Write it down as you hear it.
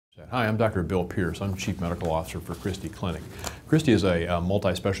Hi, I'm Dr. Bill Pierce. I'm Chief Medical Officer for Christie Clinic. Christie is a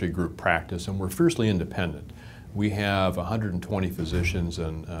multi-specialty group practice, and we're fiercely independent. We have 120 physicians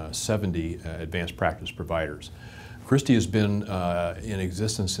and 70 advanced practice providers. Christie has been in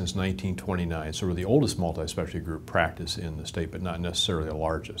existence since 1929, so we're the oldest multi-specialty group practice in the state, but not necessarily the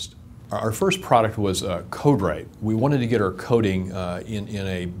largest. Our first product was CodeRight. We wanted to get our coding in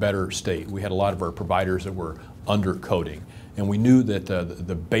a better state. We had a lot of our providers that were under coding, and we knew that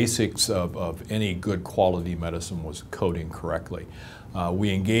the basics of any good quality medicine was coding correctly.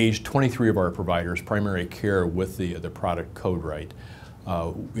 We engaged 23 of our providers, primary care, with the product CodeRight.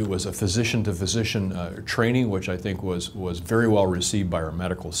 It was a physician-to-physician training, which I think was very well received by our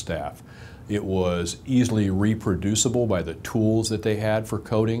medical staff. It was easily reproducible by the tools that they had for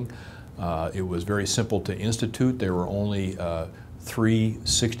coding. It was very simple to institute. There were only 3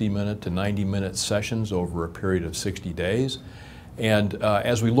 60-minute to 90-minute sessions over a period of 60 days. And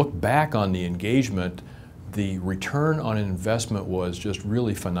as we look back on the engagement, the return on investment was just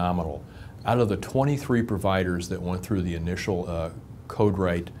really phenomenal. Out of the 23 providers that went through the initial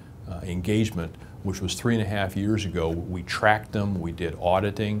CodeRight engagement, which was 3.5 years ago, we tracked them, we did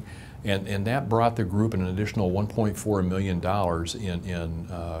auditing, and that brought the group an additional $1.4 million in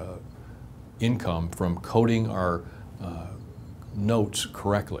income from coding our notes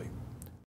correctly.